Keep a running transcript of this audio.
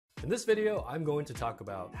In this video, I'm going to talk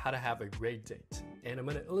about how to have a great date. And I'm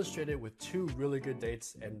going to illustrate it with 2 really good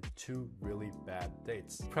dates and 2 really bad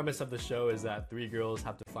dates. The premise of the show is that 3 girls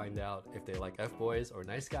have to find out if they like F-boys or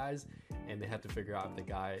nice guys, and they have to figure out if the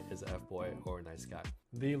guy is an F-boy or a nice guy.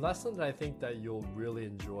 The lesson that I think that you'll really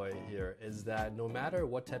enjoy here is that no matter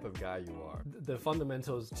what type of guy you are, the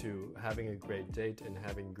fundamentals to having a great date and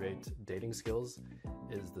having great dating skills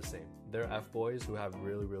is the same. There are F-boys who have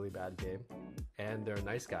really, really bad game, and there are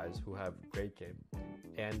nice guys who have great game,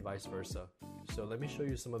 and vice versa. So let me show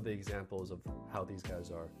you some of the examples of how these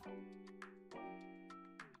guys are.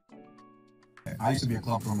 I used to be a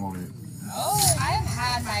club promoter. Oh, I've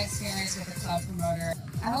had my experience with a club promoter.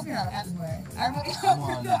 I hope you're not an F-boy. I really hope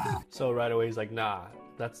you're not. So right away he's like, nah.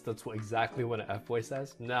 That's exactly what an F-boy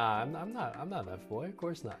says. Nah, I'm not an F-boy. Of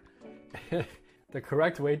course not. The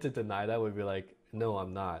correct way to deny that would be like, no,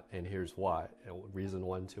 I'm not, and here's why. And reason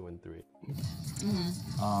 1, 2, and 3.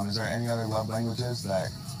 Is there any other love languages that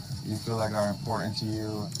you feel like are important to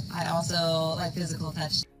you? I also like physical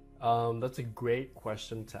touch. That's a great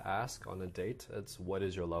question to ask on a date. It's what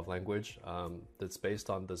is your love language? That's based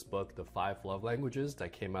on this book, The 5 Love Languages,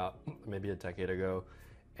 that came out maybe a decade ago.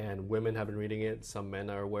 And women have been reading it. Some men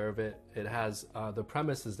are aware of it. It has, the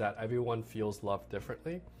premise is that everyone feels love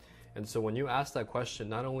differently. And so when you ask that question,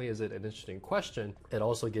 not only is it an interesting question, it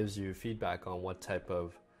also gives you feedback on what type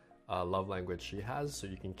of love language she has, so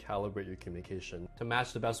you can calibrate your communication to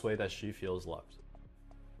match the best way that she feels loved.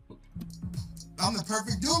 I'm the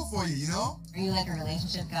perfect dude for you, you know? Are you like a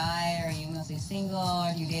relationship guy? Are you mostly single?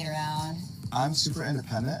 Or do you date around? I'm super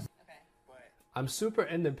independent. Okay. I'm super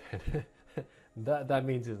independent. that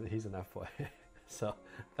means he's an F-boy. So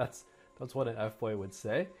that's what an F-boy would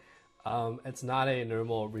say. It's not a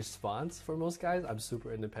normal response for most guys. I'm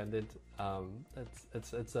super independent.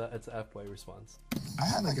 It's an F-boy response. I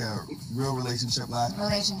had like a real relationship last.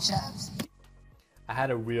 Relationships. I had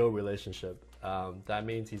a real relationship. That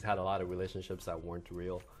means he's had a lot of relationships that weren't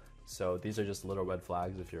real. So these are just little red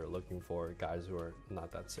flags if you're looking for guys who are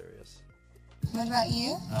not that serious. What about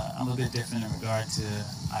you? I'm a bit different in regard to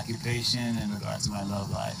occupation and in regard to my love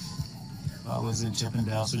life. I was in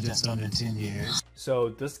Chippendales for just under 10 years. So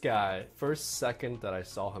this guy, first second that I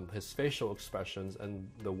saw him, his facial expressions and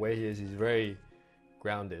the way he is, he's very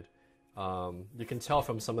grounded. You can tell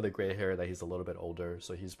from some of the gray hair that he's a little bit older,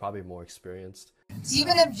 so he's probably more experienced. You've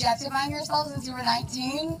been objectifying yourself since you were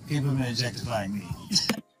 19? People have been objectifying me.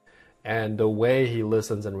 And the way he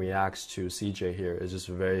listens and reacts to CJ here is just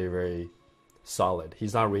very, very solid.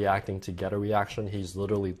 He's not reacting to get a reaction. He's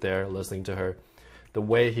literally there listening to her. The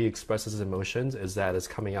way he expresses his emotions is that it's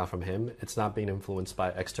coming out from him. It's not being influenced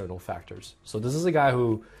by external factors. So this is a guy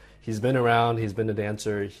who, he's been around, he's been a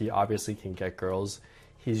dancer, he obviously can get girls.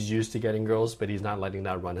 He's used to getting girls, but he's not letting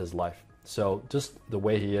that run his life. So just the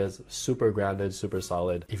way he is, super grounded, super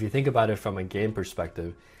solid. If you think about it from a game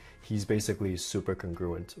perspective, he's basically super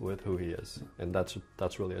congruent with who he is. And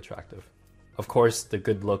that's really attractive. Of course, the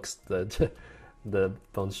good looks, the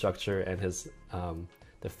bone structure, and his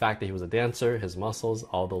the fact that he was a dancer, his muscles,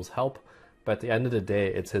 all those help. But at the end of the day,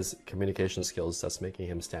 it's his communication skills that's making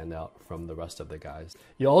him stand out from the rest of the guys.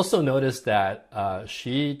 You also notice that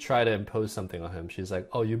she tried to impose something on him. She's like,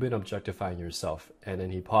 oh, you've been objectifying yourself. And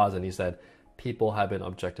then he paused and he said, people have been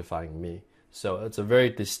objectifying me. So it's a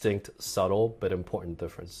very distinct, subtle, but important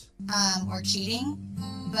difference. Or cheating.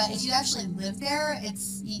 But if you actually live there,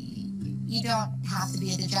 you don't have to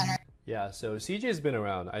be a degenerate. Yeah, so CJ's been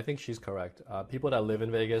around. I think she's correct. People that live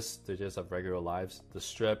in Vegas, they just have regular lives. The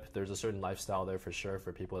Strip, there's a certain lifestyle there for sure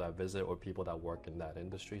for people that visit or people that work in that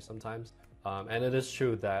industry sometimes. And it is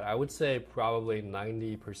true that I would say probably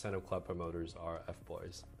 90% of club promoters are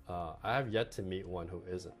F-boys. I have yet to meet one who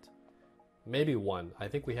isn't. Maybe one. I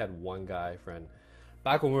think we had one guy friend.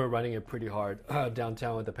 Back when we were running it pretty hard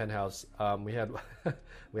downtown with the Penthouse, we had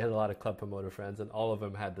a lot of club promoter friends, and all of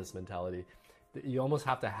them had this mentality. You almost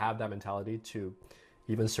have to have that mentality to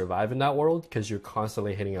even survive in that world, because you're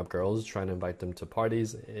constantly hitting up girls, trying to invite them to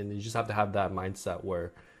parties, and you just have to have that mindset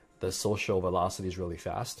where the social velocity is really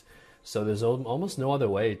fast. So there's almost no other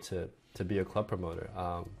way to be a club promoter.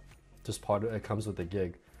 Just part of it comes with the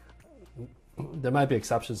gig. There might be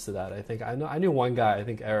exceptions to that. I think I knew one guy, I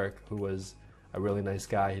think Eric, who was a really nice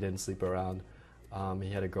guy. He didn't sleep around.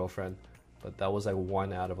 He had a girlfriend, but that was like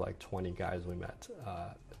 1 out of like 20 guys we met.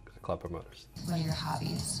 Club promoters. What are your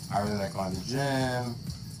hobbies? I really like going to the gym,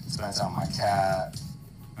 spend time with my cat.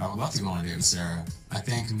 I would love to go on a date with Sarah. I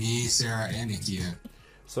think me, Sarah, and Nikia.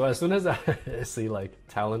 So as soon as I see like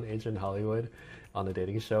talent agent Hollywood on the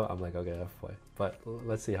dating show, I'm like, okay, F-boy. But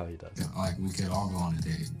let's see how he does. Like, we could all go on a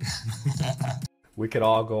date. we could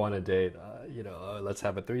all go on a date. You know, let's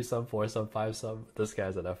have a threesome, foursome, fivesome. This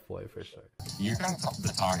guy's an F-boy for sure. You're kind of the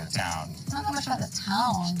talk of the town. It's not that much about the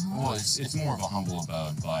town. Well, it's more of a humble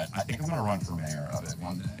abode, but I think I'm gonna run for mayor of it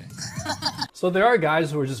one day. So there are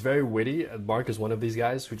guys who are just very witty, and Mark is one of these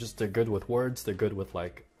guys who just, they're good with words, they're good with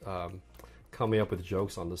like coming up with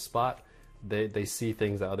jokes on the spot. They see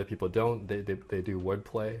things that other people don't. They do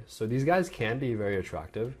wordplay. So these guys can be very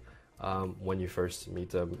attractive when you first meet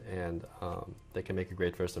them, and they can make a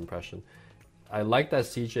great first impression. I like that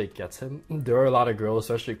CJ gets him. There are a lot of girls,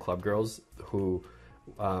 especially club girls, who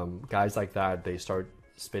guys like that, they start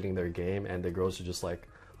spitting their game, and the girls are just like,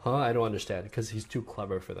 huh, I don't understand, because he's too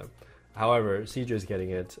clever for them. However, CJ's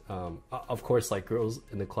getting it. Of course, like, girls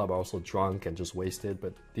in the club are also drunk and just wasted,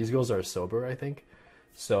 but these girls are sober, I think.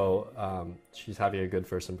 So she's having a good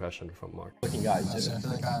first impression from Mark. Looking guy, I feel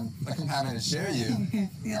like I'm having to share you.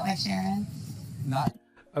 You don't like Sharon? Not.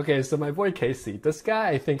 Okay, so my boy Casey, this guy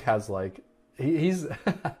I think has like, he's,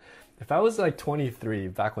 if I was like 23,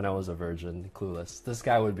 back when I was a virgin, clueless, this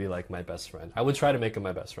guy would be like my best friend. I would try to make him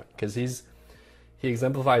my best friend, because he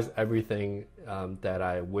exemplifies everything that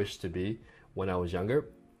I wish to be when I was younger.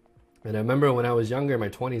 And I remember when I was younger, in my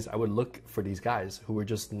 20s, I would look for these guys who were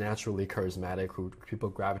just naturally charismatic, who people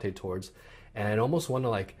gravitate towards, and I'd almost want to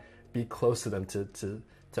like be close to them to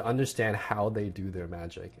understand how they do their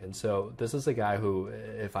magic. And so this is a guy who,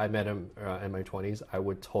 if I met him in my 20s, I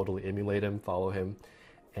would totally emulate him, follow him,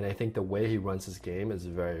 and I think the way he runs his game is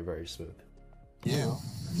very, very smooth. You.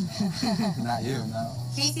 Not you, no.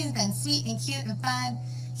 Casey's been sweet and cute and fun.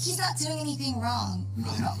 He's not doing anything wrong. I'm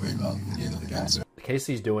really not worried about any of the guys.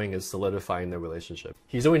 Casey's doing is solidifying their relationship.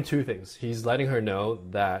 He's doing two things. He's letting her know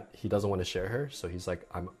that he doesn't want to share her. So he's like,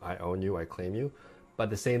 I own you, I claim you. But at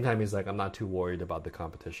the same time, he's like, I'm not too worried about the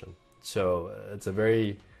competition. So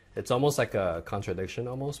it's almost like a contradiction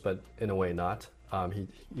almost, but in a way not.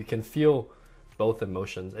 You can feel both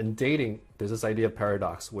emotions. In dating, there's this idea of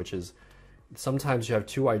paradox, which is sometimes you have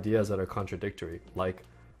two ideas that are contradictory. Like,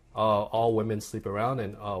 all women sleep around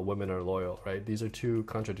and women are loyal, right? These are two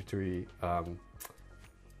contradictory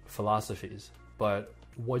philosophies. But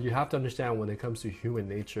what you have to understand when it comes to human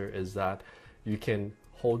nature is that you can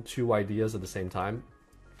hold two ideas at the same time,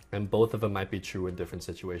 and both of them might be true in different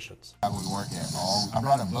situations. I would work at all. I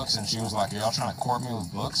brought her books and she was like, y'all trying to court me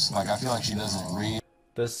with books? Like, I feel like she doesn't read.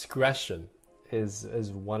 Discretion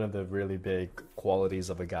is one of the really big qualities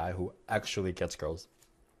of a guy who actually gets girls.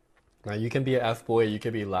 Now, you can be an F-boy, you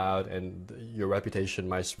can be loud, and your reputation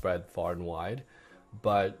might spread far and wide,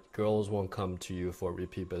 but girls won't come to you for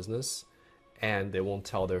repeat business, and they won't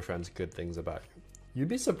tell their friends good things about you. You'd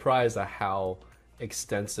be surprised at how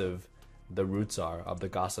extensive the roots are of the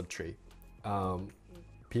gossip tree.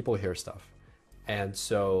 People hear stuff. And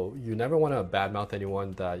so you never want to badmouth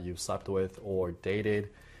anyone that you've slept with or dated.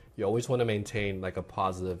 You always want to maintain like a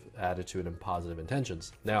positive attitude and positive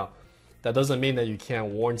intentions. Now, that doesn't mean that you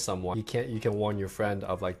can't warn someone. You can warn your friend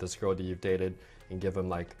of like this girl that you've dated and give them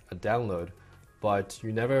like a download, but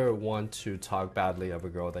you never want to talk badly of a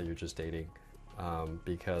girl that you're just dating,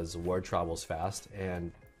 because word travels fast,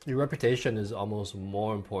 and your reputation is almost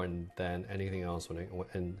more important than anything else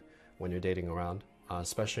when you're dating around,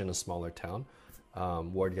 especially in a smaller town.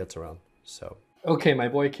 Word gets around. So okay, my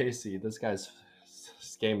boy Casey, this guy's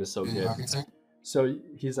game is so good. So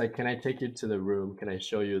he's like, can I take you to the room? Can I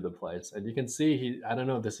show you the place? And you can see I don't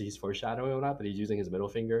know if he's foreshadowing or not, but he's using his middle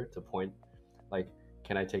finger to point, like,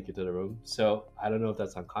 can I take you to the room? So I don't know if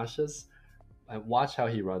that's unconscious. Watch how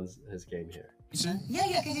he runs his game here.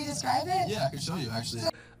 Yeah, could you describe it? Yeah, I can show you, actually.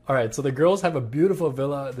 All right, so the girls have a beautiful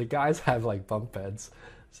villa. The guys have like bunk beds.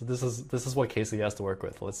 So this is what Casey has to work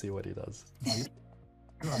with. Let's see what he does. You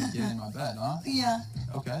want to get in my bed, huh? Yeah.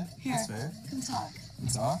 Okay, Here, that's fair. come talk. Come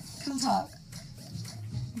talk? Come talk.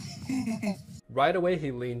 Right away,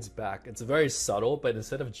 he leans back. It's very subtle, but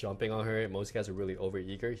instead of jumping on her, most guys are really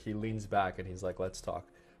overeager. He leans back and he's like, let's talk.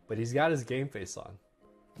 But he's got his game face on.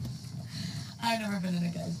 I've never been in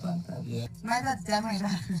a guy's bunk bed. Yeah. My bed's definitely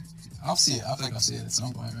better. I'll see it. I think I'll see it at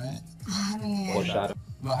some point, right? I mean, Foreshadow.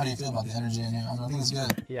 But how do you feel about the energy in here? I think it's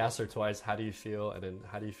good. He asked her twice, how do you feel? And then,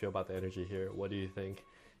 how do you feel about the energy here? What do you think?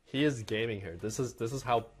 He is gaming here. This is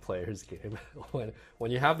how players game.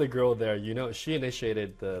 when you have the girl there, you know, she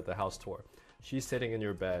initiated the house tour. She's sitting in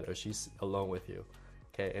your bed, or she's alone with you,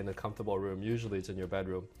 okay, in a comfortable room. Usually it's in your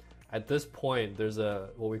bedroom. At this point, there's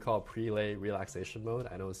what we call prelay relaxation mode.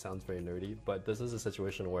 I know it sounds very nerdy, but this is a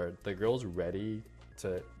situation where the girl's ready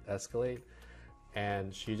to escalate,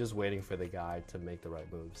 and she's just waiting for the guy to make the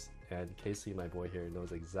right moves. And Casey, my boy here,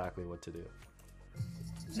 knows exactly what to do.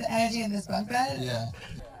 the energy in this bunk bed? Yeah.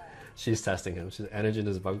 She's testing him. She's energy in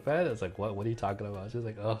his bunk bed. It's like, what are you talking about? She's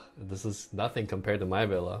like, oh, this is nothing compared to my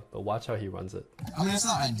villa. But watch how he runs it. I mean, it's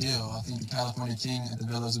not ideal. I think the California King at the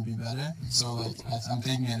villas would be better. So, like, I'm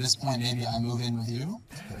thinking at this point, maybe I move in with you.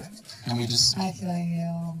 And we just... I feel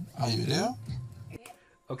you. Oh, you do?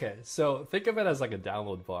 Okay, so think of it as like a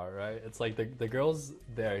download bar, right? It's like the girl's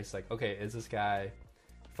there. It's like, okay, is this guy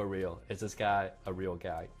for real? Is this guy a real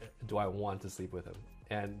guy? Do I want to sleep with him?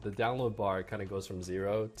 And the download bar kind of goes from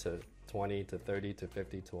 0 to 20 to 30 to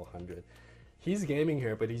 50 to 100. He's gaming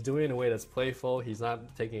here, but he's doing it in a way that's playful. He's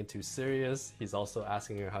not taking it too serious. He's also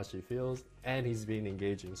asking her how she feels, and he's being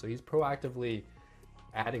engaging. So he's proactively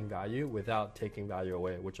adding value without taking value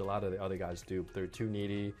away, which a lot of the other guys do. They're too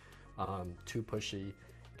needy, too pushy.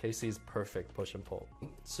 Casey's perfect push and pull.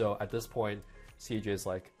 So at this point, CJ's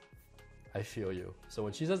like, I feel you. So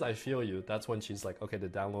when she says I feel you, that's when she's like, okay, the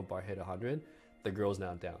download bar hit 100. The girl's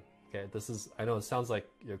now down. Okay, this is, I know it sounds like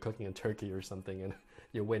you're cooking a turkey or something and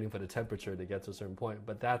you're waiting for the temperature to get to a certain point,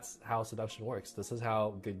 but that's how seduction works. This is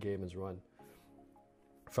how good game is run.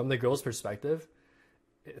 From the girl's perspective,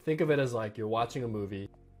 think of it as like you're watching a movie,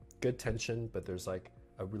 good tension, but there's like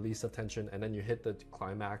a release of tension, and then you hit the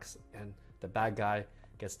climax and the bad guy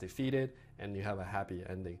gets defeated and you have a happy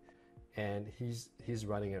ending. And he's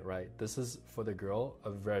running it right. This is, for the girl, a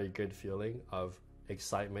very good feeling of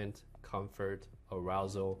excitement, comfort,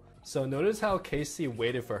 arousal. So notice how Casey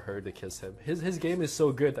waited for her to kiss him. His game is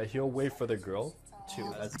so good that he'll wait for the girl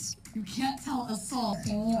to. You can't tell a soul.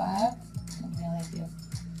 Can you up? I really do.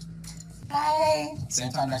 Bye.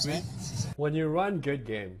 Same time next week? When you run good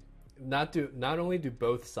game, not only do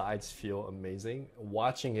both sides feel amazing,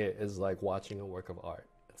 watching it is like watching a work of art.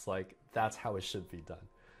 It's like, that's how it should be done.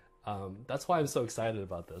 That's why I'm so excited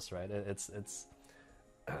about this, right? It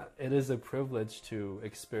is a privilege to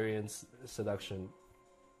experience seduction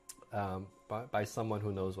by someone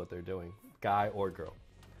who knows what they're doing, guy or girl.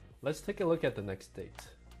 Let's take a look at the next date.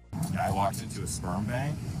 Guy walks into a sperm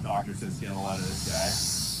bank. Doctor says get a lot of this guy.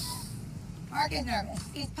 Mark is nervous.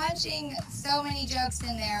 He's punching so many jokes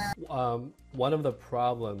in there. One of the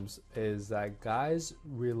problems is that guys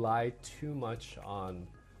rely too much on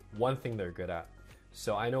one thing they're good at.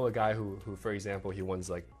 So I know a guy who for example, he wins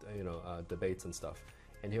like, debates and stuff.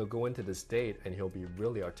 And he'll go into this date and he'll be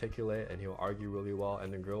really articulate and he'll argue really well,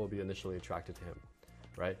 and the girl will be initially attracted to him,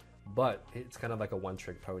 right? But it's kind of like a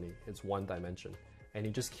one-trick pony. It's one dimension. And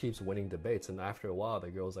he just keeps winning debates, and after a while,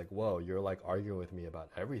 the girl's like, whoa, you're like arguing with me about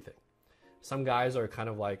everything. Some guys are kind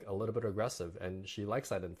of like a little bit aggressive, and she likes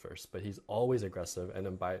that in first, but he's always aggressive, and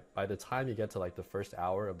then by the time you get to like the first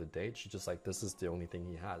hour of the date, she's just like, this is the only thing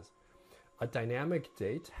he has. A dynamic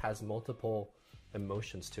date has multiple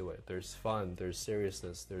emotions to it. There's fun, there's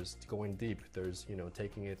seriousness, there's going deep, there's,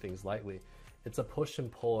 taking things lightly. It's a push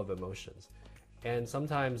and pull of emotions. And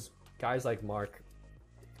sometimes guys like Mark,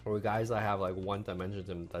 or guys that have like one dimension to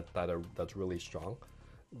them that's really strong,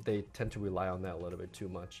 they tend to rely on that a little bit too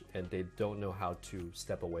much, and they don't know how to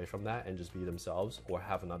step away from that and just be themselves or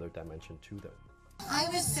have another dimension to them. I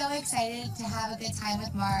was so excited to have a good time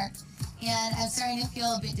with Mark, and I'm starting to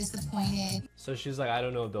feel a bit disappointed. So she's like, I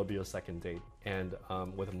don't know if there'll be a second date. And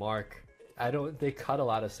with Mark, they cut a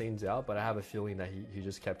lot of scenes out, but I have a feeling that he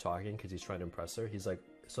just kept talking because he's trying to impress her. He's like,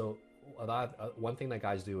 so one thing that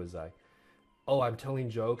guys do is like, oh, I'm telling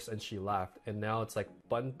jokes and she laughed, and now it's like,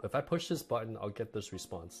 if I push this button, I'll get this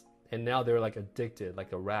response. And now they're like addicted,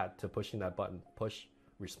 like a rat, to pushing that button, push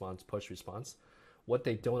response. What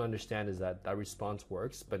they don't understand is that response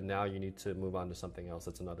works, but now you need to move on to something else.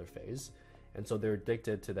 That's another phase. And so they're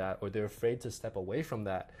addicted to that, or they're afraid to step away from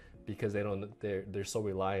that because they're so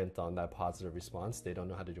reliant on that positive response. They don't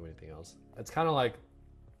know how to do anything else. It's kind of like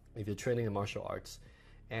if you're training in martial arts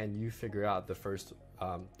and you figure out the first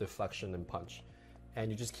deflection and punch,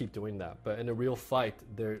 and you just keep doing that. But in a real fight,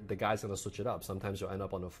 the guy's gonna switch it up. Sometimes you'll end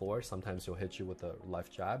up on the floor, sometimes he'll hit you with a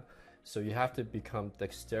left jab. So you have to become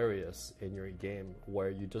dexterous in your game where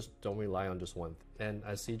you just don't rely on just one. And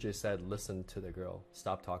as CJ said, listen to the girl,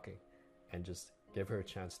 stop talking, and just give her a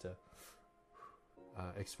chance to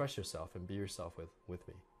express yourself and be yourself with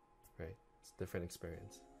me, right? It's a different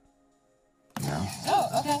experience. Yeah.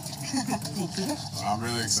 Oh, okay. I'm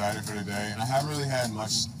really excited for today, and I haven't really had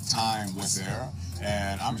much time with Sarah,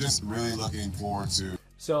 and I'm just really looking forward to.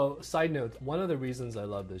 So, side note, one of the reasons I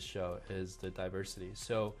love this show is the diversity.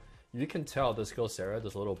 So you can tell this girl Sarah,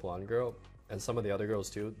 this little blonde girl, and some of the other girls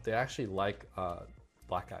too, they actually like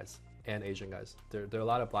black guys and Asian guys. There are a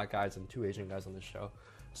lot of black guys and 2 Asian guys on the show.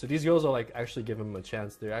 So these girls are like actually giving them a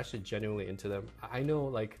chance. They're actually genuinely into them. I know,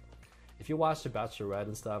 like, if you watch The Bachelorette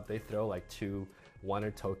and stuff, they throw like 2 one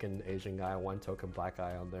a token Asian guy, one token black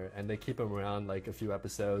guy on there, and they keep him around like a few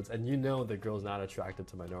episodes, and you know the girl's not attracted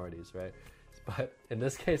to minorities, right? But in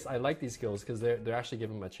this case, I like these girls because they're actually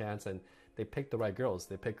giving them a chance, and they pick the right girls.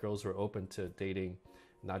 They pick girls who are open to dating,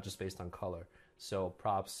 not just based on color. So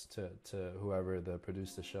props to whoever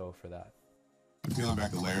produced the show for that. Peeling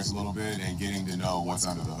back the layers a little bit and getting to know what's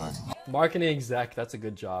under the hood. Marketing exec, that's a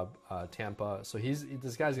good job. Tampa. So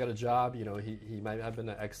this guy's got a job. You know, he might have been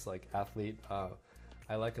an ex like athlete.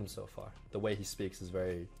 I like him so far. The way he speaks is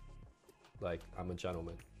very like, I'm a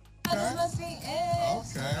gentleman. This must be it.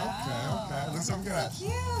 Okay. Looks like we got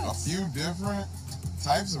a few different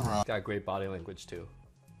types around. He's got great body language too.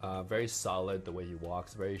 Very solid the way he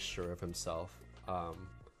walks, very sure of himself.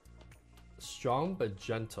 Strong but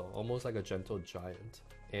gentle, almost like a gentle giant.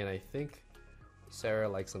 And I think Sarah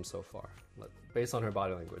likes him so far, based on her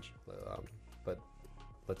body language. But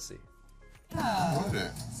let's see. Oh, Look at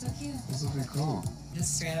it. so cute. This will be cool.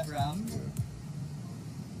 Just straight up rum.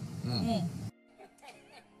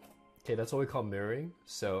 Okay, that's what we call mirroring.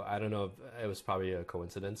 So I don't know if it was probably a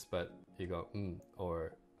coincidence, but you go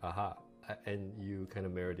or aha, and you kind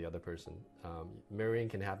of mirror the other person. Mirroring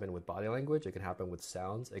can happen with body language. It can happen with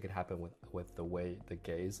sounds. It can happen with the way, the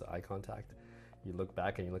gaze, the eye contact. You look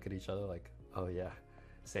back and you look at each other like, oh yeah,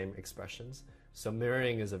 same expressions. So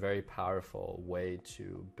mirroring is a very powerful way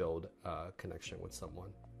to build a connection with someone.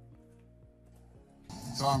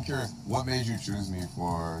 So I'm curious, what made you choose me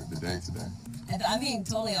for the date today? And I'm being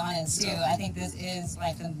totally honest too. I think this is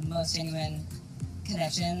like the most genuine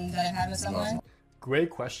connection that I've had with someone. Great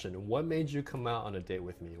question. What made you come out on a date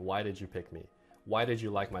with me? Why did you pick me? Why did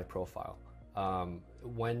you like my profile?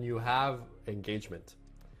 When you have engagement,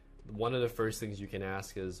 one of the first things you can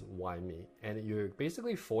ask is, why me? And you're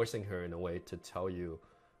basically forcing her in a way to tell you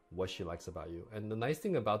what she likes about you. And the nice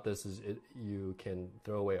thing about this is you can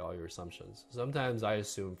throw away all your assumptions. Sometimes I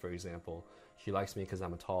assume, for example, she likes me because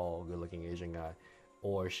I'm a tall, good-looking Asian guy,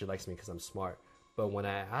 or she likes me because I'm smart. But when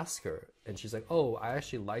I ask her and she's like, oh, I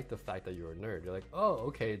actually like the fact that you're a nerd, you're like, oh,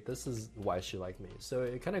 okay, this is why she liked me. So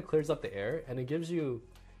it kind of clears up the air, and it gives you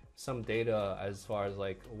some data as far as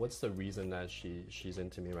like, what's the reason that she's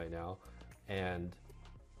into me right now, and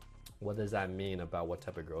what does that mean about what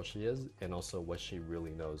type of girl she is, and also what she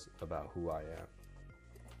really knows about who I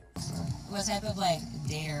am. What type of like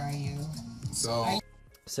dater are you?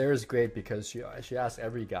 Sarah's great because she asks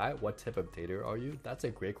every guy, what type of dater are you? That's a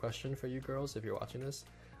great question for you girls if you're watching this.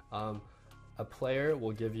 A player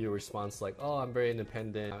will give you a response like, oh, I'm very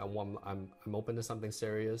independent, I'm open to something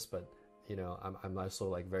serious, but you know, I'm also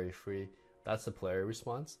like very free. That's the player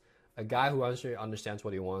response. A guy who actually understands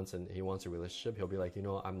what he wants and he wants a relationship, he'll be like, you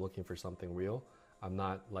know, I'm looking for something real. I'm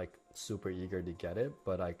not like super eager to get it,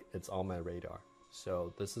 but like it's on my radar.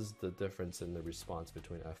 So this is the difference in the response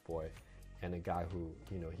between FBoy and a guy who,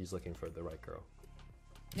 you know, he's looking for the right girl.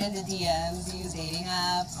 In the DMs, use dating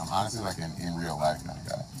apps. I'm honestly like an in real life kind of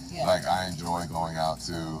guy. Yeah. Like I enjoy going out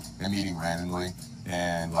to and meeting randomly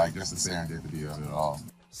and like just the serendipity of it all.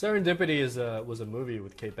 Serendipity was a movie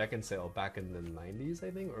with Kate Beckinsale back in the 90s, I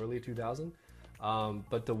think, early 2000.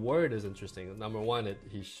 But the word is interesting. Number one,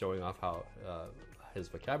 he's showing off how his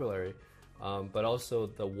vocabulary, but also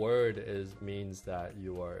the word means that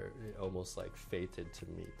you are almost like fated to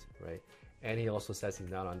meet, right? And he also says he's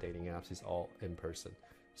not on dating apps, he's all in person.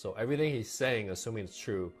 So everything he's saying, assuming it's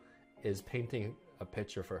true, is painting a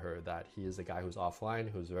picture for her that he is a guy who's offline,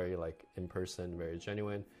 who's very like in person, very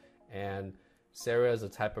genuine. And Sarah is a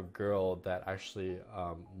type of girl that actually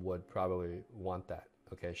would probably want that.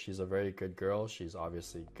 Okay, she's a very good girl. She's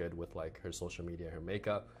obviously good with like her social media, her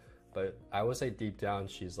makeup, but I would say deep down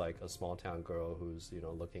she's like a small town girl who's, you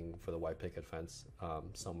know, looking for the white picket fence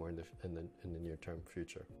somewhere in the near term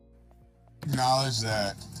future. Acknowledge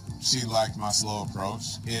that she liked my slow approach.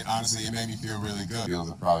 It honestly, it made me feel really good.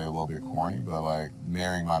 Feels probably a little bit corny, but like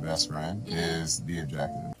marrying my best friend is the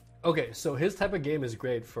objective. Okay, so his type of game is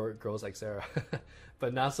great for girls like Sarah,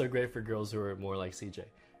 but not so great for girls who are more like CJ,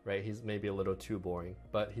 right? He's maybe a little too boring,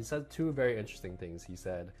 but he said two very interesting things. He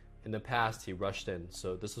said, in the past, he rushed in.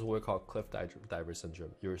 So this is what we call cliff diver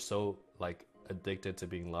syndrome. You're so like addicted to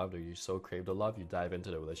being loved, or you so crave the love, you dive into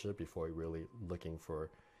the relationship before you're really looking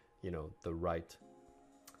for, you know, the right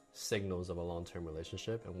signals of a long-term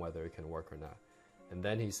relationship and whether it can work or not. And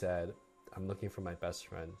then he said, I'm looking for my best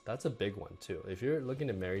friend. That's a big one too. If you're looking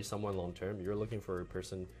to marry someone long-term, you're looking for a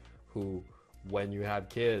person who, when you have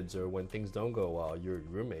kids or when things don't go well, you're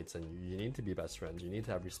roommates and you need to be best friends. You need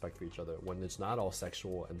to have respect for each other when it's not all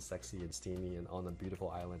sexual and sexy and steamy and on a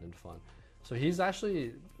beautiful island and fun. So he's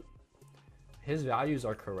actually, his values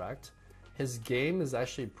are correct. His game is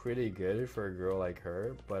actually pretty good for a girl like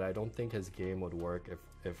her, but I don't think his game would work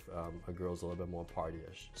if a girl's a little bit more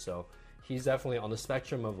partyish. So he's definitely on the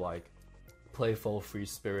spectrum of like playful, free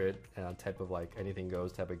spirit, type of like anything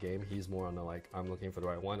goes type of game. He's more on the like, I'm looking for the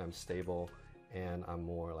right one, I'm stable, and I'm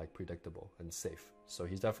more like predictable and safe. So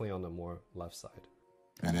he's definitely on the more left side.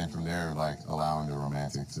 And then from there, like allowing the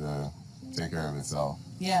romantic to take care of itself,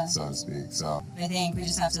 Yeah. so to speak. So I think we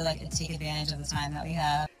just have to like take advantage of the time that we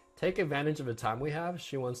have. Take advantage of the time we have.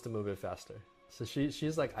 She wants to move it faster. So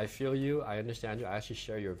she's like, I feel you, I understand you, I actually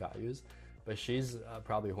share your values, but she's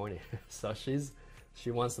probably horny. So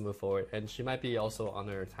she wants to move forward, and she might be also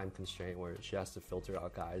under a time constraint where she has to filter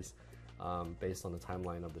out guys based on the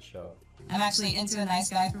timeline of the show. I'm actually into a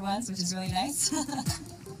nice guy for once, which is really nice.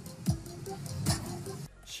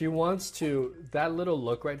 She wants to, that little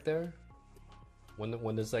look right there,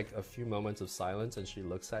 when there's like a few moments of silence and she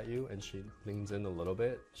looks at you and she leans in a little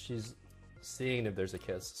bit, she's seeing if there's a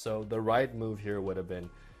kiss. So the right move here would have been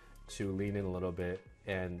to lean in a little bit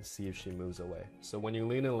and see if she moves away. So when you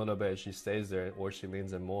lean in a little bit, she stays there, or she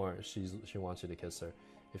leans in more, she wants you to kiss her.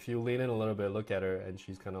 If you lean in a little bit, look at her, and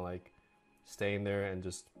she's kind of like staying there and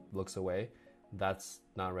just looks away, that's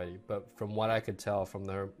not ready. But from what I could tell from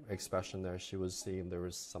her expression there, she was seeing there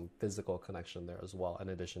was some physical connection there as well, in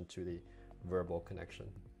addition to the verbal connection.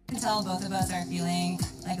 I can tell both of us are feeling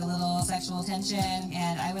like a little sexual tension,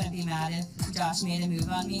 and I wouldn't be mad if Josh made a move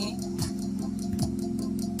on me.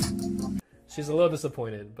 She's a little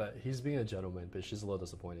disappointed, but he's being a gentleman, but she's a little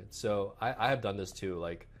disappointed. So I have done this too.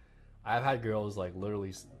 Like, I've had girls like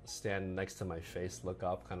literally stand next to my face, look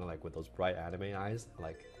up, kind of like with those bright anime eyes,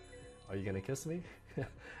 like, are you gonna kiss me?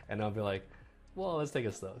 And I'll be like, well, let's take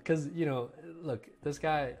it slow. Because, you know, look, this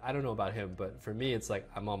guy, I don't know about him, but for me, it's like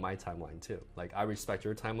I'm on my timeline too. Like, I respect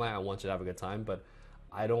your timeline. I want you to have a good time, but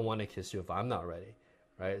I don't want to kiss you if I'm not ready,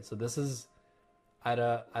 right? So this is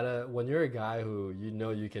when you're a guy who, you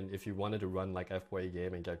know, you can, if you wanted to run like FBoy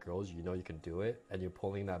game and get girls, you know you can do it, and you're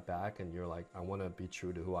pulling that back and you're like, I want to be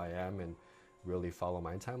true to who I am and really follow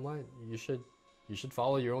my timeline, you should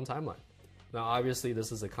follow your own timeline. Now, obviously,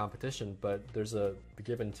 this is a competition, but there's a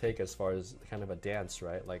give and take as far as kind of a dance,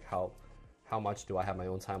 right? Like how much do I have my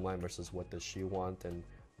own timeline versus what does she want, and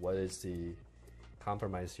what is the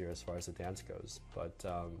compromise here as far as the dance goes. But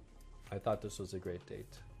I thought this was a great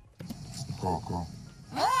date. Cool.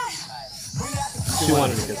 She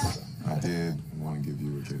wanted to kiss me. I did want to give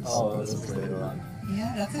you a kiss. Oh, this is later on.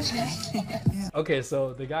 Yeah, that's okay. Okay,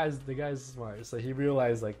 so the guy's smart. So he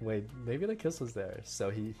realized, like, wait, maybe the kiss was there. So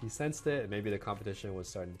he sensed it, and maybe the competition was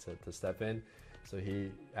starting to step in. So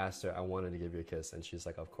he asked her, I wanted to give you a kiss, and she's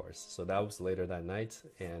like, of course. So that was later that night,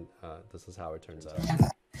 and this is how it turns out.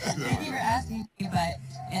 Thank you for asking me, but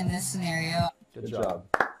in this scenario, Good job.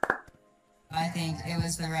 I think it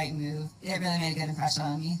was the right move. It really made a good impression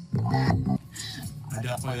on me. I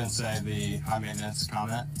definitely didn't say the high maintenance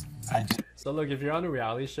comment. So look, if you're on a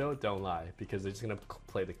reality show, don't lie, because they're just gonna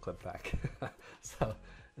play the clip back. So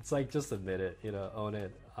it's like, just admit it, you know, own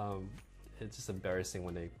it. It's just embarrassing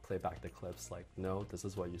when they play back the clips, like, no, this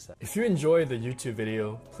is what you said. If you enjoyed the YouTube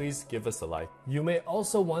video, please give us a like. You may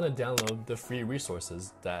also want to download the free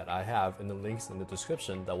resources that I have in the links in the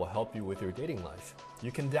description that will help you with your dating life.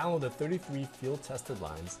 You can download the 33 field-tested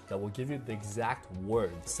lines that will give you the exact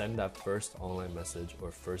words send that first online message or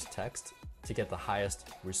first text to get the highest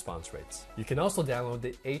response rates. You can also download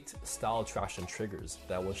the 8 style attraction triggers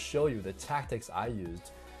that will show you the tactics I used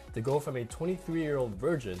to go from a 23-year-old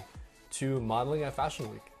virgin to modeling at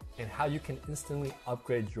Fashion Week, and how you can instantly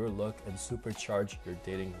upgrade your look and supercharge your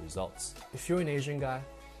dating results. If you're an Asian guy,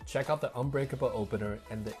 check out the Unbreakable opener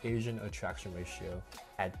and the Asian attraction ratio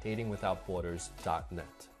at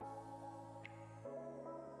datingwithoutborders.net.